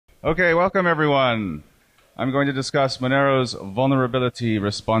Okay, welcome everyone. I'm going to discuss Monero's vulnerability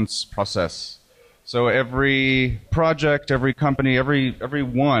response process. So every project, every company,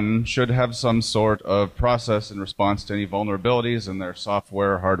 everyone should have some sort of process in response to any vulnerabilities in their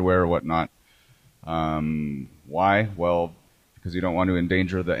software, hardware, or whatnot. Why? Well, because you don't want to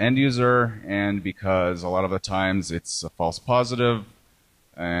endanger the end user, and because a lot of the times it's a false positive,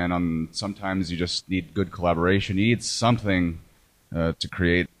 and sometimes you just need good collaboration. You need something to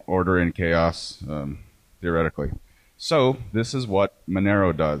create order in chaos, theoretically. So this is what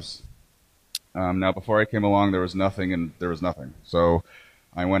Monero does. Now, before I came along, there was nothing, and there was nothing. So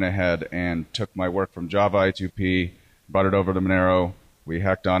I went ahead and took my work from Java I2P, brought it over to Monero. We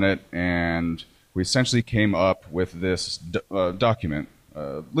hacked on it, and we essentially came up with this document,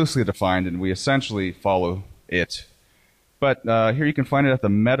 loosely defined, and we essentially follow it. But here you can find it at the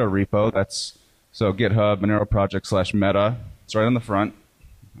meta repo. That's so GitHub Monero project /meta. It's right on the front,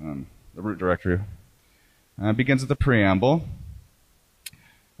 the root directory. Begins with the preamble,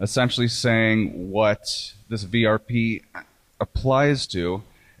 essentially saying what this VRP applies to,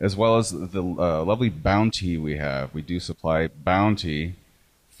 as well as the lovely bounty we have. We do supply bounty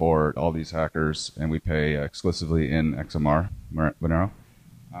for all these hackers, and we pay exclusively in XMR, Monero.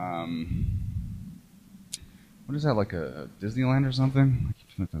 What is that, like a Disneyland or something? I keep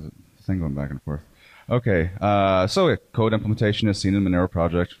feeling like there's a thing going back and forth. Okay, so code implementation is seen in Monero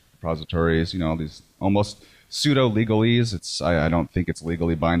project repositories, all these almost pseudo-legalese. I don't think it's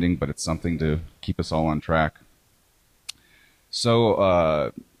legally binding, but it's something to keep us all on track.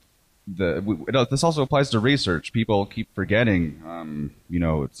 So this also applies to research. People keep forgetting,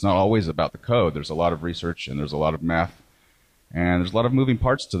 it's not always about the code. There's a lot of research, and there's a lot of math, and there's a lot of moving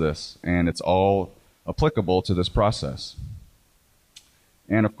parts to this, and it's all applicable to this process.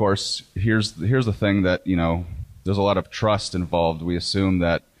 And of course, here's the thing that, there's a lot of trust involved. We assume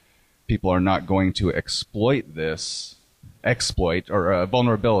that people are not going to exploit this or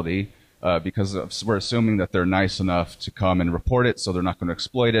vulnerability because we're assuming that they're nice enough to come and report it, so they're not going to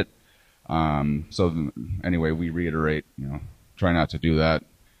exploit it. So anyway, we reiterate, try not to do that,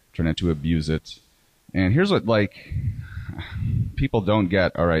 try not to abuse it. And here's what people don't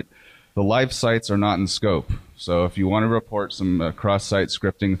get. All right, the live sites are not in scope. So if you want to report some cross-site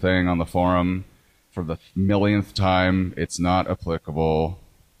scripting thing on the forum for the millionth time, it's not applicable.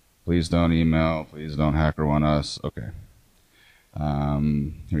 Please don't email. Please don't HackerOne us. Okay.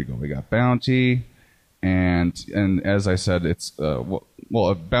 Here we go. We got bounty, and as I said, it's a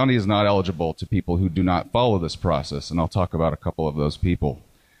bounty is not eligible to people who do not follow this process, and I'll talk about a couple of those people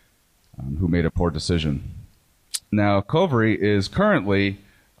who made a poor decision. Now, Covery is currently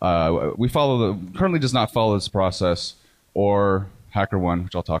currently does not follow this process, or HackerOne,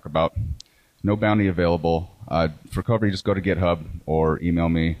 which I'll talk about. No bounty available. For Covery, just go to GitHub or email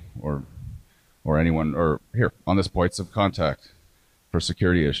me or anyone, or here on this points of contact for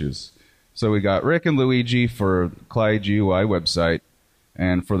security issues. So we got Rick and Luigi for Clyde GUI website,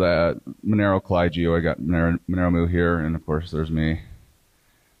 and for the Monero Clyde GUI, I got Monero here, and of course there's me.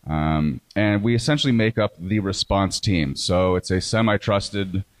 And we essentially make up the response team. So it's a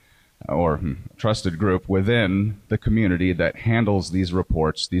semi-trusted or trusted group within the community that handles these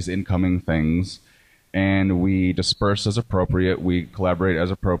reports, these incoming things, and we disperse as appropriate. We collaborate as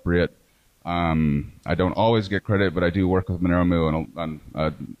appropriate. I don't always get credit, but I do work with Monero on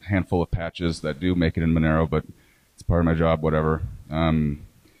a handful of patches that do make it in Monero, but it's part of my job, whatever. And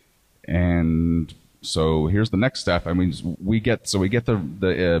so here's the next step. I mean, we get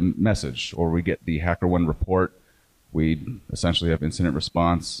the message, or we get the HackerOne report. We essentially have incident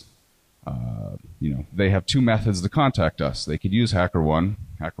response. They have two methods to contact us. They could use HackerOne,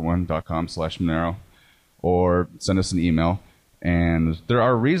 hackerone.com/Monero, or send us an email. And there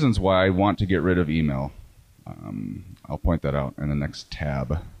are reasons why I want to get rid of email. I'll point that out in the next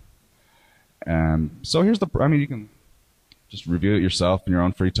tab. So here's you can just review it yourself in your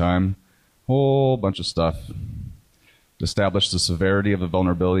own free time. Whole bunch of stuff. Establish the severity of the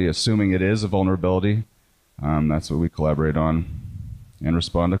vulnerability, assuming it is a vulnerability. That's what we collaborate on, and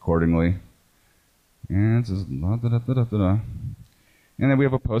respond accordingly. And then we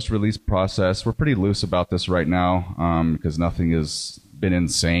have a post-release process. We're pretty loose about this right now because nothing has been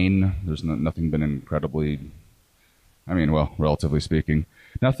insane. There's nothing been incredibly, relatively speaking,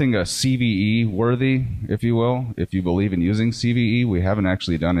 nothing CVE worthy, if you will. If you believe in using CVE, we haven't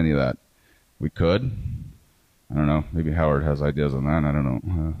actually done any of that. We could. I don't know. Maybe Howard has ideas on that. I don't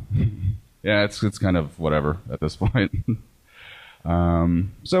know. Yeah, it's kind of whatever at this point.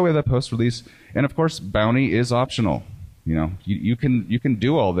 So we have that post-release, and of course, bounty is optional. You can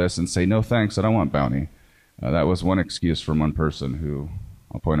do all this and say no thanks, I don't want bounty. That was one excuse from one person who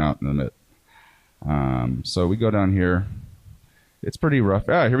I'll point out in a minute. So we go down here. It's pretty rough.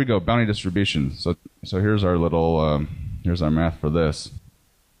 Here we go, bounty distribution. So here's our little, here's our math for this.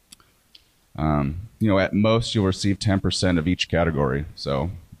 At most you'll receive 10% of each category.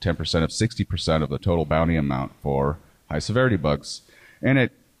 So 10% of 60% of the total bounty amount for high severity bugs. And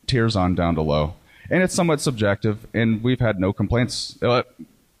it tiers on down to low. And it's somewhat subjective, and we've had no complaints.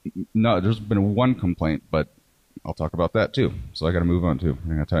 No, there's been one complaint, but I'll talk about that too. So I got to move on too. I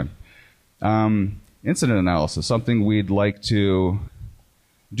don't have time. Incident analysis, something we'd like to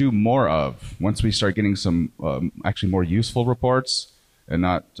do more of once we start getting some actually more useful reports and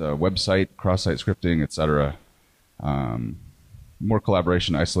not website, cross-site scripting, etc. More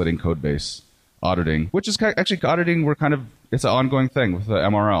collaboration, isolating code base, auditing, which is actually auditing. It's an ongoing thing with the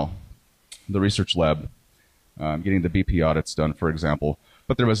MRL, the research lab, getting the BP audits done, for example.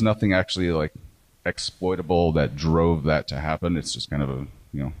 But there was nothing actually like exploitable that drove that to happen. It's just kind of a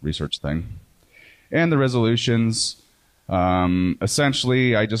research thing. And the resolutions,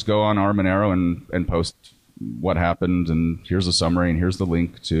 essentially, I just go on our Monero and post what happened, and here's a summary, and here's the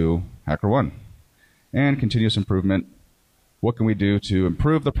link to HackerOne. And continuous improvement. What can we do to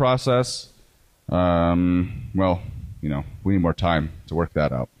improve the process? Well, we need more time to work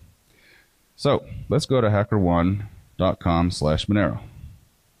that out. So let's go to hackerone.com/Monero.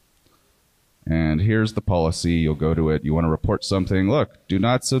 And here's the policy. You'll go to it. You want to report something. Look, do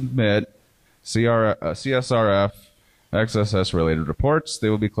not submit CSRF, XSS related reports. They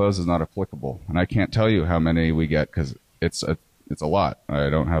will be closed as not applicable. And I can't tell you how many we get because it's a lot. I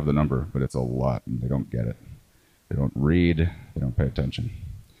don't have the number, but it's a lot, and they don't get it. They don't read. They don't pay attention.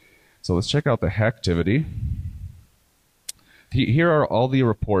 So let's check out the hacktivity. Here are all the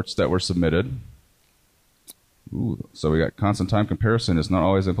reports that were submitted. Ooh, so we got constant time comparison is not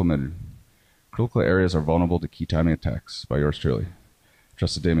always implemented. Critical areas are vulnerable to key timing attacks by yours truly.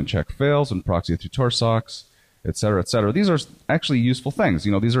 Trusted daemon check fails and proxy through Tor socks, etc., etc. These are actually useful things.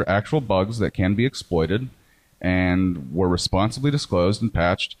 These are actual bugs that can be exploited and were responsibly disclosed and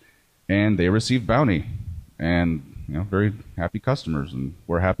patched, and they received bounty. And very happy customers, and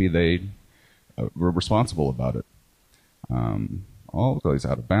we're happy they were responsible about it. All these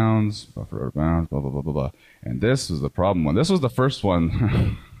out of bounds, buffer out of bounds, blah, blah, blah, blah, blah. And this was the problem one. This was the first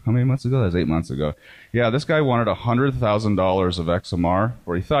one. How many months ago? That was 8 months ago. Yeah, this guy wanted $100,000 of XMR,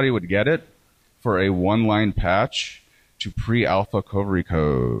 or he thought he would get it for a one-line patch to pre-alpha Covery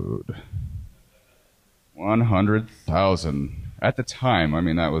code. 100,000 at the time.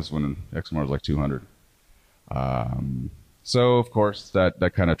 That was when XMR was like 200. So of course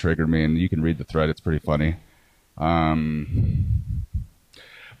that kind of triggered me, and you can read the thread. It's pretty funny.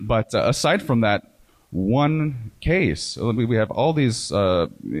 But aside from that one case, we have all these. It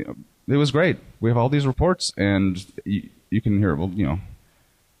was great. We have all these reports, and you can hear. Well,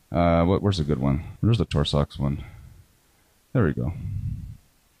 where's a good one? Where's the Tor socks one? There we go.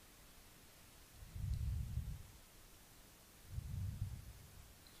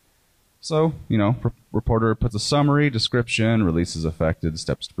 So, reporter puts a summary, description, releases affected,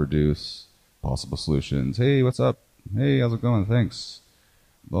 steps to produce, possible solutions. Hey, what's up? Hey, how's it going? Thanks.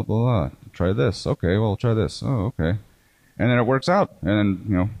 Blah, blah, blah. Try this. Okay, well, try this. Oh, okay. And then it works out. And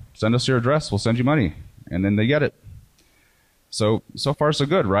then, send us your address. We'll send you money. And then they get it. So far, so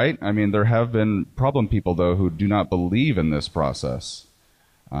good, right? There have been problem people, though, who do not believe in this process.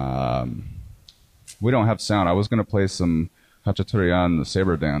 We don't have sound. I was going to play some Hachaturian, the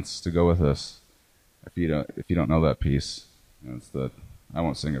Saber Dance, to go with this. If you don't know that piece, I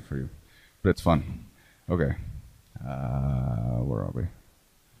won't sing it for you, but it's fun. Okay, where are we?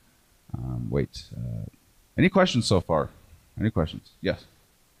 Wait. Any questions so far? Any questions? Yes.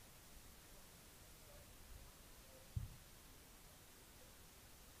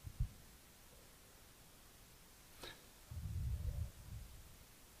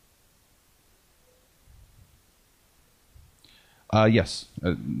 Yes,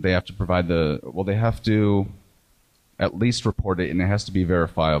 they have to provide they have to at least report it, and it has to be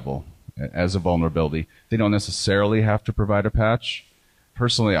verifiable as a vulnerability. They don't necessarily have to provide a patch.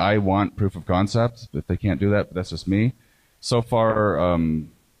 Personally, I want proof of concept. If they can't do that, but that's just me. So far, I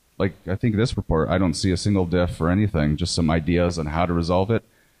think this report, I don't see a single diff or anything, just some ideas on how to resolve it.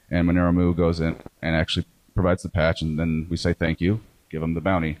 And Monero goes in and actually provides the patch, and then we say thank you, give them the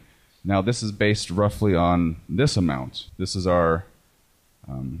bounty. Now, this is based roughly on this amount. This is our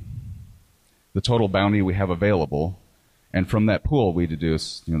the total bounty we have available, and from that pool we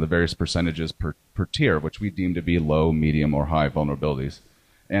deduce the various percentages per tier, which we deem to be low, medium, or high vulnerabilities,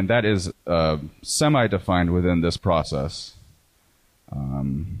 and that is semi-defined within this process.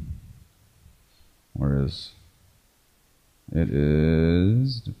 Where is It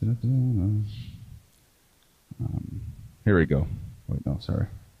is... here we go. Wait, no, sorry.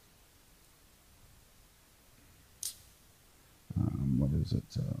 What is it?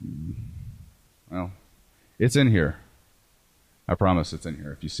 Well, it's in here. I promise it's in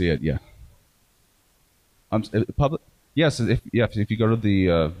here. If you see it, yeah. Public. Yes, if you go to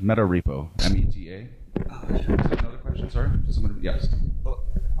the meta repo, META. Another question, sorry? Someone, yes. Is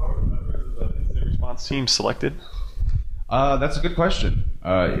the response team selected? That's a good question.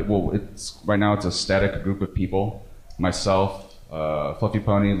 Well, right now it's a static group of people. Myself, Fluffy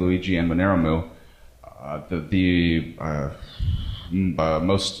Pony, Luigi, and Monero. The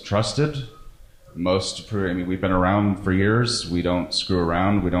most trusted, we've been around for years. We don't screw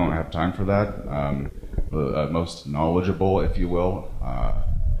around. We don't have time for that. Most knowledgeable, if you will.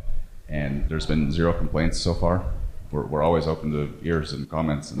 And there's been 0 complaints so far. We're always open to ears and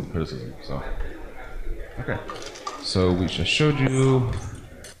comments and criticism. So, okay. So we just showed you.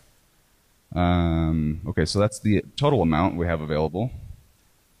 Okay, so that's the total amount we have available.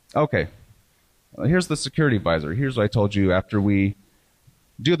 Okay. Here's the security visor. Here's what I told you after we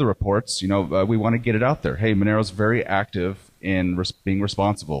do the reports. We want to get it out there. Hey, Monero's very active in being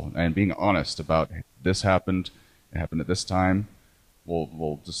responsible and being honest about this happened. It happened at this time.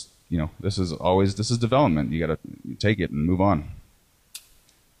 We'll just, this is development. You got to take it and move on.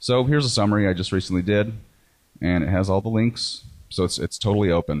 So here's a summary I just recently did, and it has all the links. So it's totally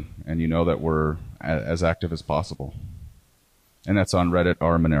open, and you know that we're as active as possible. And that's on Reddit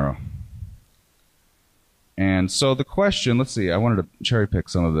or Monero. And so the question, let's see, I wanted to cherry pick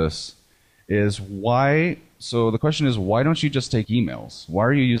some of this, is why, so the question is, why don't you just take emails? Why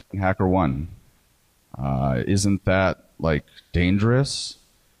are you using HackerOne? Isn't that, dangerous?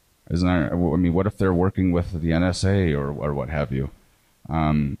 What if they're working with the NSA or what have you?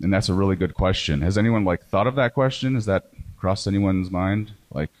 And that's a really good question. Has anyone, thought of that question? Has that crossed anyone's mind?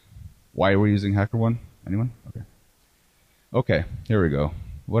 Why are we using HackerOne? Anyone? Okay. Okay, here we go.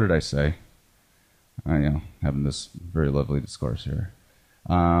 What did I say? Having this very lovely discourse here.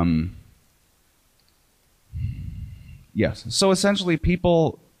 Yes. So essentially,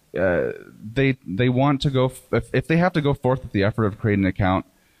 people they want to go if they have to go forth with the effort of creating an account,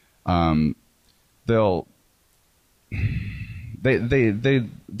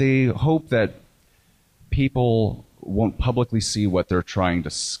 they hope that people won't publicly see what they're trying to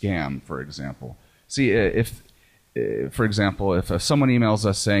scam. For example, for example, if someone emails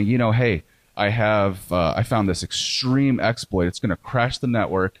us saying, hey, I found this extreme exploit. It's going to crash the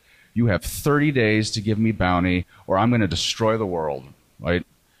network. You have 30 days to give me bounty, or I'm going to destroy the world. Right?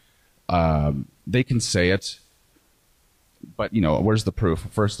 They can say it, but where's the proof?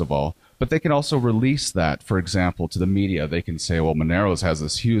 First of all, but they can also release that, for example, to the media. They can say, well, Monero has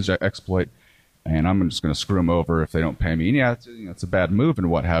this huge exploit, and I'm just going to screw them over if they don't pay me. And yeah, it's a bad move and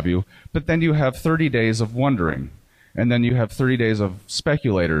what have you. But then you have 30 days of wondering, and then you have 30 days of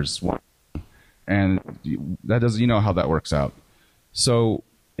speculators. And that doesn't, how that works out. So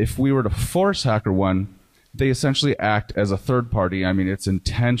if we were to force HackerOne, they essentially act as a third party. It's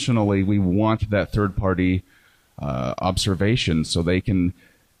intentionally, we want that third party observation, so they can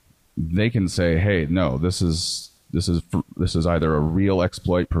say, hey, no, this is either a real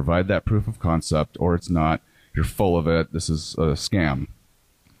exploit, provide that proof of concept, or it's not. You're full of it. This is a scam.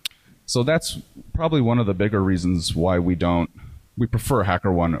 So that's probably one of the bigger reasons why we prefer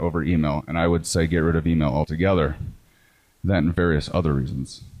HackerOne over email, and I would say get rid of email altogether. That and various other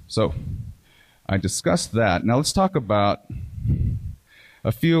reasons. So I discussed that. Now let's talk about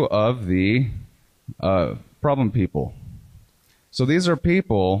a few of the problem people. So these are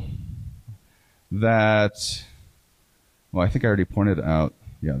people that, well, I think I already pointed out,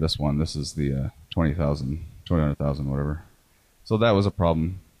 yeah, this one. This is the 20,000, 200,000, whatever. So that was a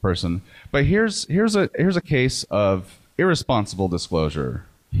problem person. But here's a case of irresponsible disclosure.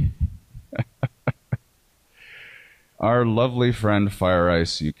 Our lovely friend Fire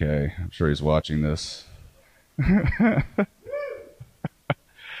Ice UK. I'm sure he's watching this.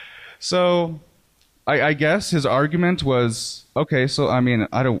 So I guess his argument was, okay, so I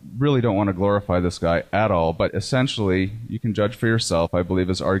really don't want to glorify this guy at all, but essentially you can judge for yourself. I believe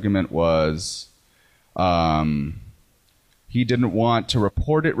his argument was he didn't want to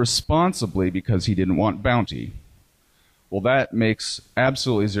report it responsibly because he didn't want bounty. Well, that makes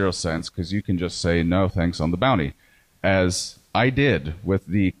absolutely 0 sense, because you can just say no thanks on the bounty, as I did with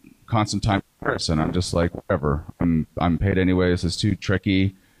the constant time comparison. I'm just like, whatever, I'm paid anyways, it's too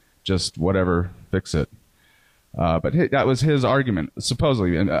tricky, just whatever, fix it. But that was his argument,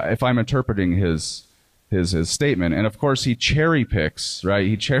 supposedly, and if I'm interpreting his his statement. And of course, he cherry picks, right?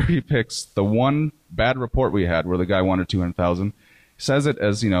 He cherry picks the one bad report we had where the guy wanted 200,000. Says it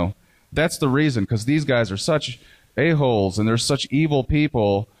as, that's the reason, because these guys are such a-holes and they're such evil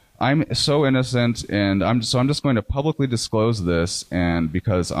people. I'm so innocent, and I'm just going to publicly disclose this, and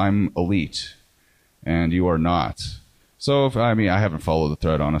because I'm elite, and you are not. So I haven't followed the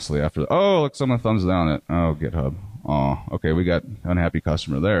thread honestly. After look, someone thumbs down it. Oh, GitHub. Oh, okay, we got unhappy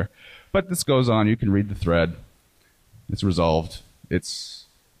customer there. But this goes on. You can read the thread. It's resolved. It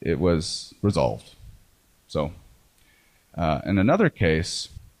was resolved. So, in another case,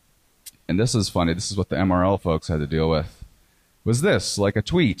 and this is funny. This is what the MRL folks had to deal with. Was this like a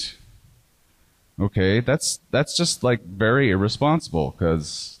tweet? Okay, that's just like very irresponsible,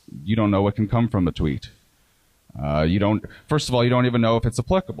 because you don't know what can come from a tweet. First of all, you don't even know if it's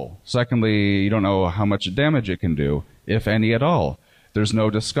applicable. Secondly, you don't know how much damage it can do, if any at all. There's no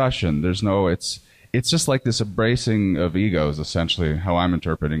discussion. It's just like this embracing of egos, essentially, how I'm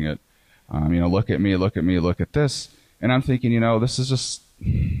interpreting it. Look at me, look at me, look at this. And I'm thinking, this is just,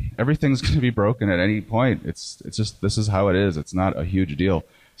 everything's going to be broken at any point. It's just, this is how it is. It's not a huge deal.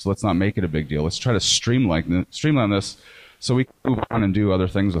 So let's not make it a big deal. Let's try to streamline this so we can move on and do other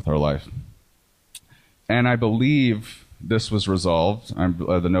things with our life. And I believe this was resolved.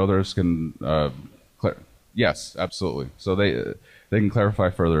 The Nothers can, yes, absolutely. So they can clarify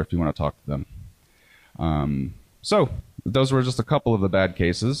further if you want to talk to them. So those were just a couple of the bad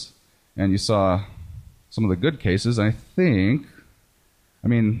cases, and you saw some of the good cases. I think,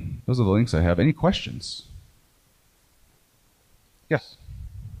 those are the links I have. Any questions? Yes.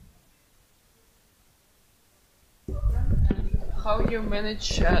 How you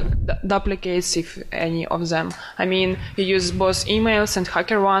manage duplicates, if any of them? You use both emails and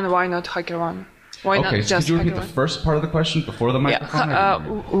HackerOne. Why not HackerOne? Why not just could you repeat the first part of the question before the microphone?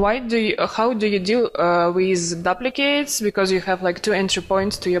 How do you deal with duplicates? Because you have like 2 entry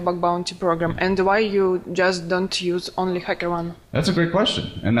points to your bug bounty program, and why you just don't use only HackerOne? That's a great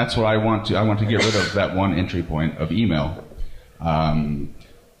question, and that's what I want to get rid of that one entry point of email.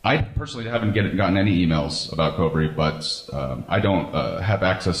 I personally haven't gotten any emails about Cobry, but I don't have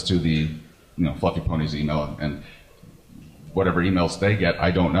access to the Fluffy Pony's email, and whatever emails they get,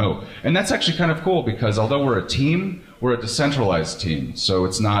 I don't know. And that's actually kind of cool, because although we're a team, we're a decentralized team. So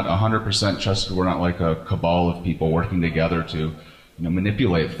it's not 100% trusted. We're not like a cabal of people working together to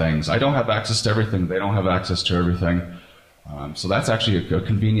manipulate things. I don't have access to everything. They don't have access to everything. So that's actually a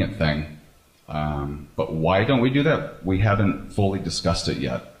convenient thing. But why don't we do that? We haven't fully discussed it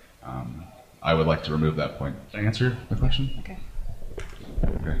yet. I would like to remove that point. Did I answer the question? Okay.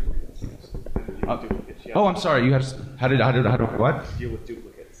 Okay. I'm sorry. You had how do what? Deal with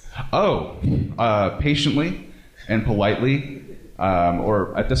duplicates. Patiently and politely,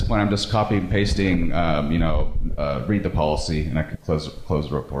 or at this point, I'm just copy and pasting. Read the policy, and I could close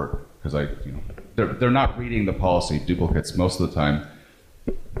the report, because they're not reading the policy. Duplicates most of the time.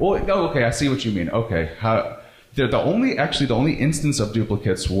 Well, okay, I see what you mean. Okay, the only instance of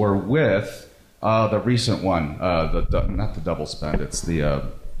duplicates were with the recent one, not the double spend. It's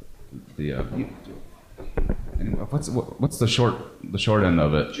what's the short end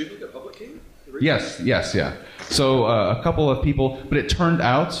of it? Duplicate public key? Yes, yeah. So a couple of people, but it turned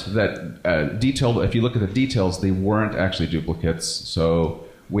out that if you look at the details, they weren't actually duplicates. So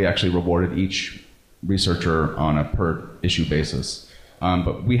we actually rewarded each researcher on a per issue basis.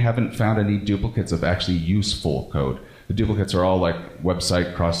 But we haven't found any duplicates of actually useful code. The duplicates are all like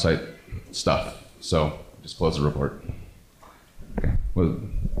website, cross-site stuff. So just close the report. Okay. Well,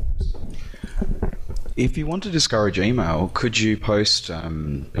 if you want to discourage email, could you post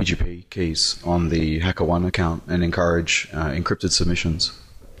PGP keys on the HackerOne account and encourage encrypted submissions?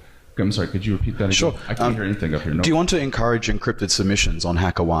 I'm sorry, could you repeat that again? Sure. I can't hear anything up here. No. Do you want to encourage encrypted submissions on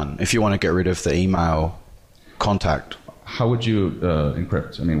HackerOne if you want to get rid of the email contact? How would you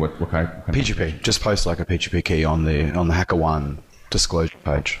encrypt? What kind? PGP. Just post like a PGP key on the HackerOne disclosure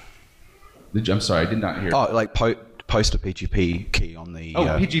page. I'm sorry, I did not hear. Oh, like post a PGP key on the...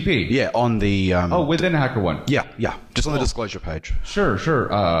 PGP? Yeah, on the... within HackerOne? Yeah. Just on the disclosure page. Sure.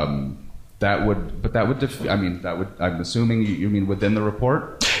 That would I'm assuming you mean within the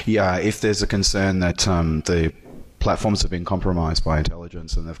report? Yeah, if there's a concern that the platforms have been compromised by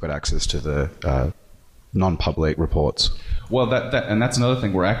intelligence and they've got access to the non-public reports. Well, and that's another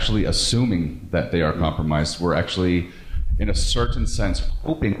thing. We're actually assuming that they are compromised. We're actually, in a certain sense,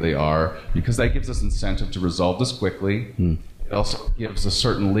 hoping they are, because that gives us incentive to resolve this quickly. It also gives a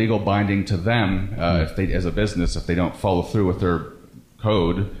certain legal binding to them if they, as a business, if they don't follow through with their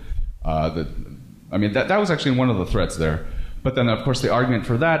code. That was actually one of the threats there. But then, of course, the argument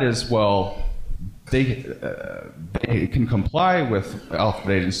for that is, well, they can comply with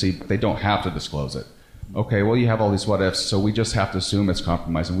Alphabet Agency. They don't have to disclose it. Okay, well, you have all these what ifs, so we just have to assume it's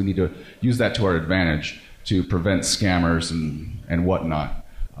compromised, and we need to use that to our advantage to prevent scammers and whatnot.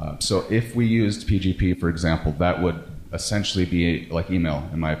 So if we used PGP, for example, that would essentially be like email,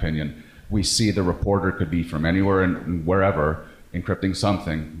 in my opinion. We see the reporter could be from anywhere and wherever, encrypting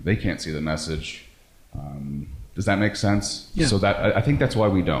something. They can't see the message. Does that make sense? Yeah. So that I think that's why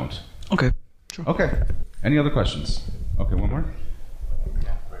we don't. Okay. Sure. Okay. Any other questions? Okay, one more.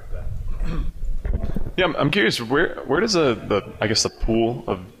 Yeah, I'm curious. Where does I guess the pool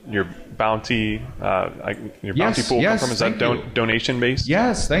of your bounty pool come from? Is that donation based?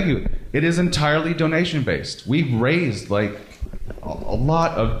 Yes, thank you. It is entirely donation based. We've raised like a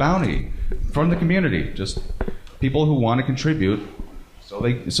lot of bounty from the community, just people who want to contribute. So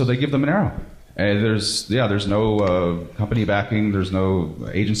they give them Monero. And there's no company backing, there's no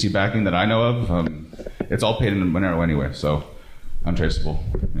agency backing that I know of. It's all paid in Monero anyway, so untraceable.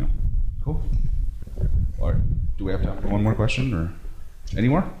 Yeah. Cool. All right. Do we have time for one more question, or any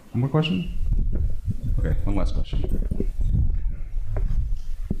more? One more question? Okay, one last question.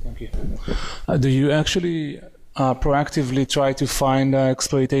 Thank you. Do you actually proactively try to find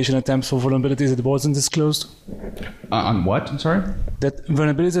exploitation attempts for vulnerabilities that wasn't disclosed? On what? I'm sorry? That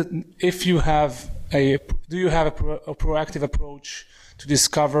vulnerabilities. If you have do you have a proactive approach to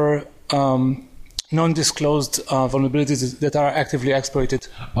discover non-disclosed vulnerabilities that are actively exploited?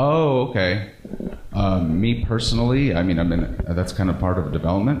 Oh, okay. Me personally, I mean, that's kind of part of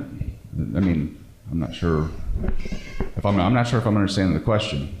development. I mean, I'm not sure if I'm understanding the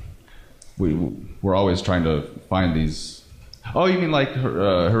question. We're always trying to find these. Oh, you mean like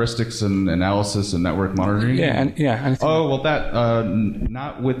heuristics and analysis and network monitoring? Yeah. Oh, well, that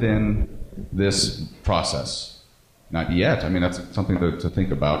not within this process. Not yet. I mean, that's something to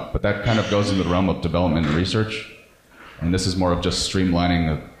think about. But that kind of goes into the realm of development and research. And this is more of just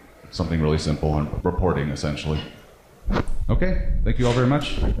streamlining something really simple and reporting, essentially. Okay. Thank you all very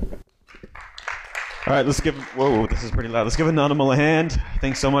much. All right, whoa, this is pretty loud. Let's give Anonimal a hand.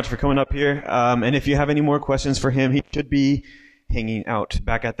 Thanks so much for coming up here. And if you have any more questions for him, he should be hanging out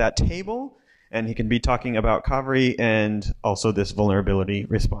back at that table, and he can be talking about Kavri and also this vulnerability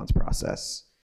response process.